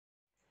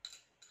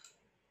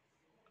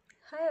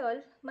Hi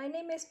all, my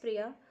name is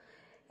Priya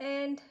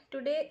and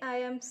today I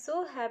am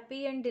so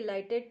happy and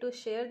delighted to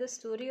share the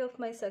story of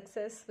my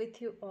success with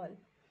you all.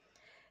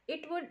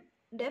 It would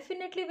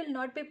definitely will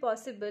not be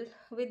possible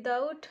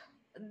without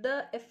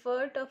the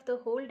effort of the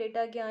whole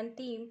Data Gyan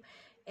team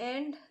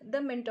and the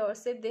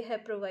mentorship they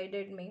have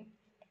provided me.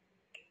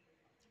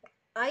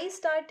 I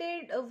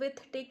started with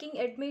taking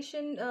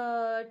admission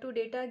to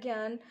Data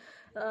Gyan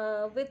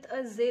with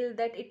a zeal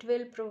that it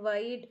will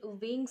provide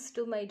wings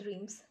to my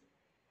dreams.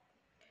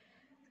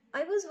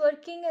 I was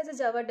working as a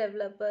Java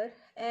developer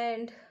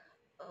and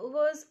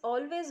was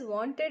always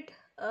wanted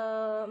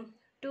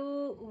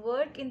to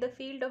work in the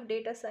field of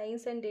data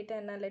science and data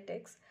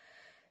analytics.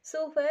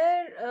 So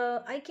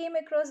where I came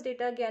across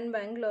Data Gyan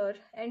Bangalore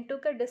and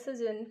took a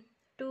decision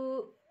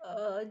to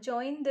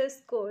join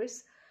this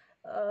course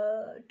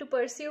to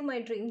pursue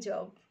my dream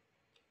job.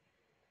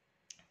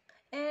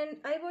 And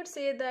I would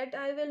say that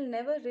I will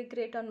never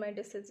regret on my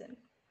decision.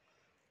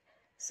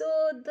 So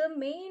the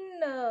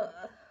main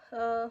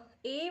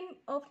aim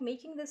of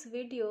making this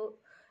video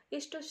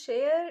is to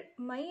share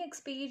my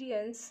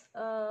experience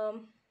uh,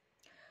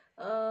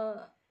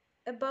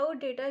 about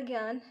Data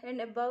Gyan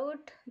and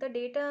about the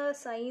data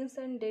science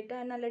and data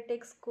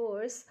analytics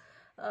course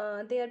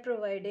they are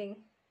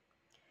providing.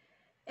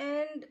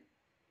 And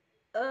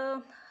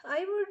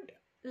I would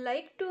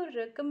like to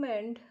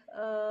recommend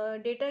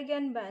Data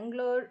Gyan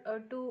Bangalore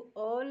to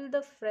all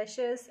the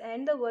freshers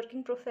and the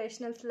working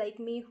professionals like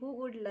me who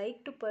would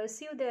like to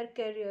pursue their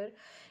career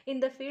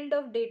in the field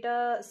of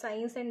data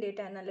science and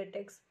data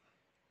analytics.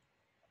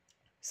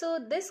 So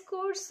this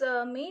course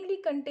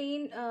mainly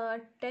contain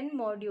 10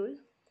 module,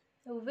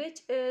 which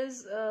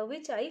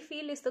I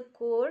feel is the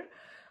core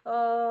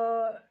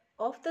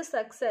of the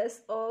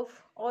success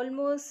of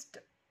almost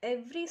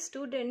every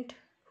student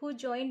who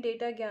joined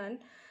Data Gyan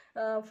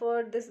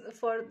for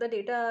the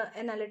data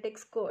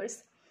analytics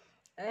course.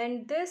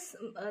 And these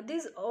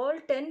all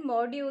 10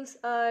 modules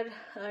are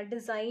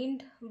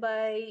designed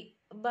by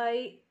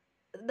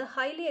the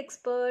highly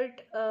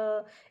expert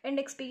and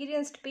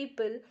experienced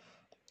people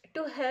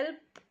to help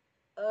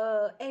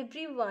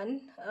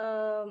everyone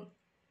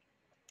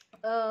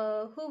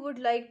who would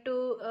like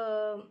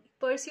to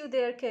pursue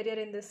their career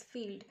in this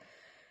field.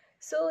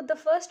 So the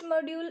first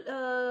module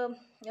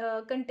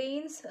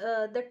contains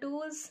the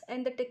tools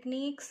and the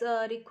techniques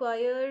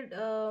required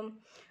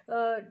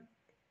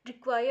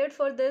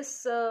for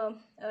this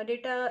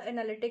data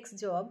analytics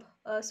job.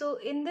 So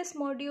in this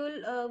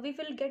module, we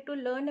will get to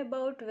learn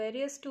about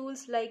various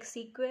tools like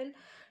SQL,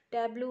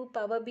 Tableau,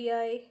 Power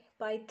BI,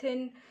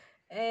 Python,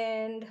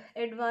 and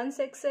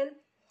Advanced Excel.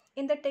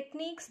 In the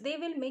techniques, they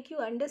will make you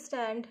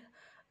understand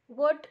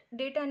what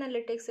data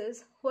analytics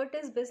is, what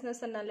is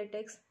business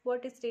analytics,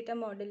 what is data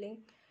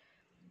modeling.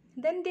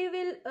 Then they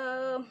will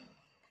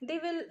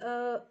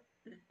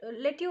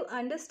let you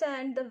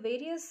understand the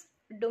various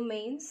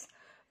domains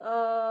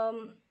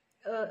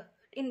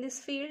in this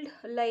field,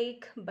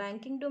 like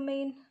banking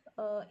domain,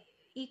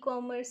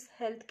 e-commerce,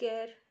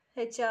 healthcare,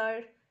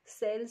 HR,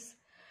 sales.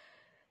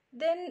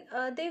 Then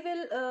they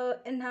will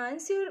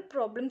enhance your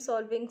problem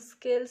solving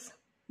skills.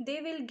 They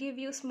will give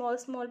you small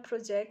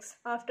projects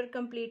after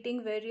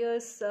completing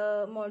various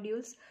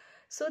modules,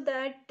 so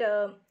that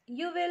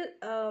you will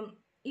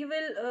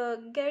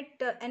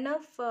get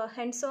enough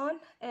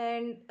hands-on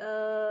and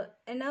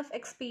enough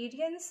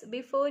experience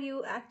before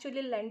you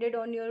actually landed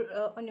on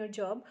your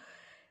job.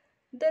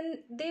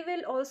 Then they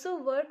will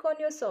also work on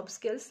your soft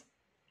skills,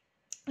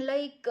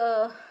 like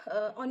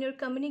on your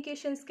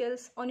communication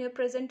skills, on your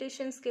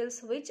presentation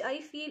skills, which I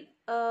feel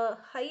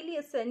highly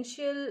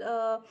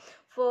essential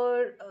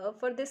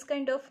for this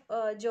kind of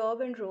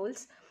job and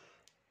roles.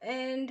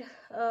 And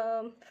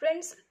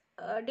friends,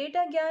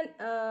 Data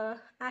Gyan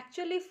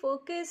actually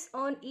focus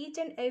on each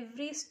and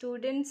every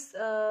student's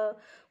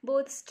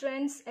both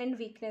strengths and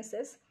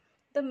weaknesses.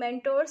 The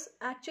mentors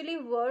actually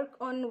work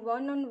on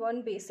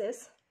one-on-one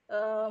basis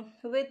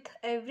with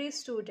every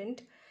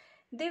student.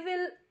 They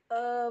will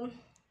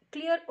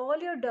clear all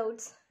your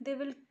doubts. They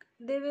will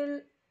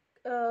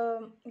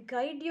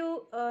guide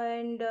you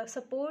and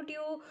support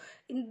you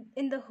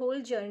in the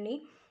whole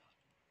journey.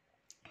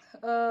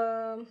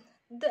 And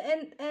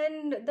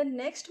the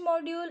next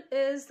module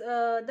is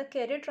the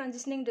career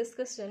transitioning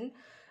discussion,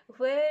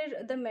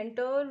 where the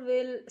mentor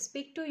will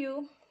speak to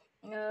you.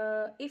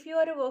 If you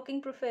are a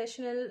working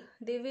professional,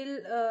 they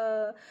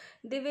will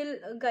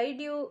guide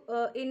you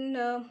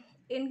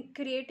in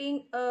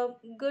creating a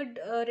good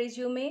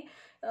resume,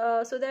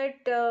 so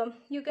that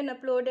you can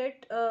upload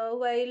it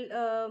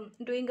while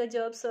doing a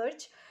job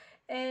search.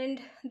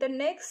 And the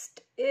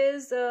next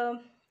is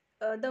the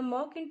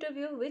mock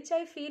interview, which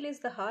I feel is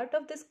the heart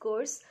of this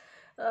course.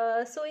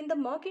 So in the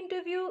mock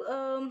interview,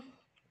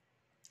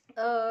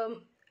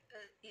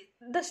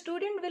 the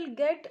student will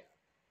get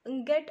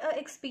a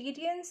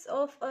experience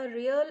of a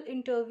real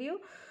interview.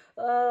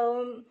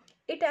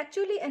 It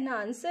actually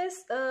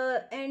enhances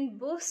and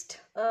boosts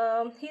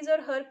his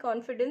or her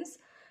confidence.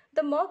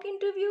 The mock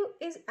interview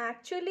is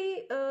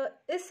actually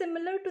is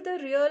similar to the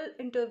real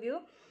interview,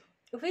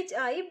 which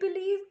I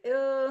believe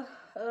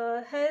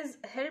has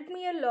helped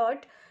me a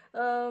lot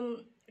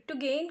to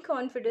gain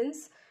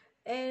confidence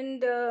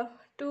and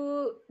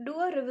to do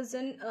a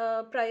revision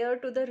prior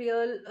to the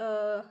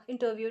real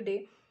interview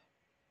day.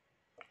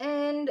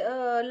 And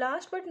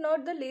last but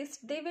not the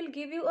least, they will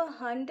give you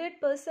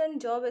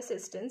 100% job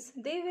assistance.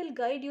 They will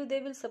guide you,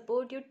 they will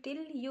support you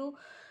till you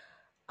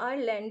are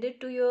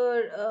landed to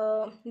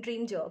your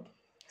dream job.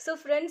 So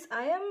friends,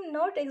 I am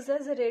not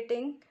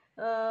exaggerating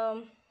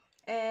on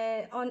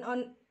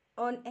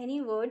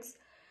any words.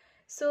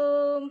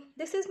 So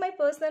this is my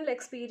personal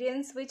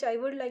experience which I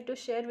would like to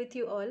share with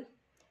you all.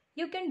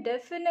 You can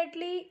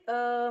definitely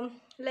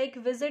like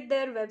visit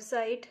their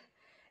website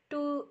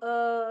to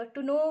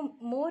know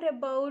more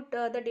about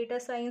the data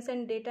science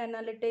and data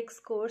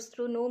analytics course,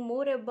 to know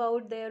more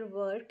about their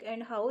work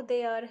and how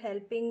they are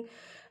helping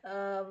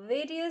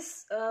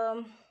various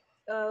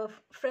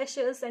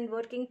freshers and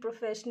working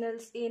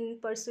professionals in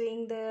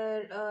pursuing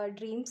their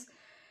dreams.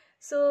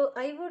 So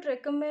I would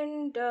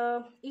recommend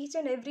each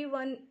and every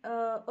one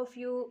of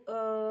you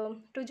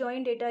to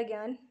join Data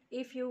Gyan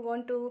if you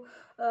want to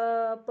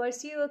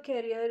pursue a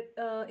career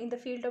in the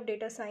field of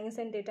data science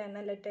and data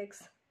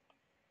analytics.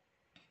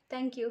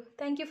 Thank you.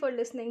 Thank you for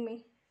listening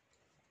me.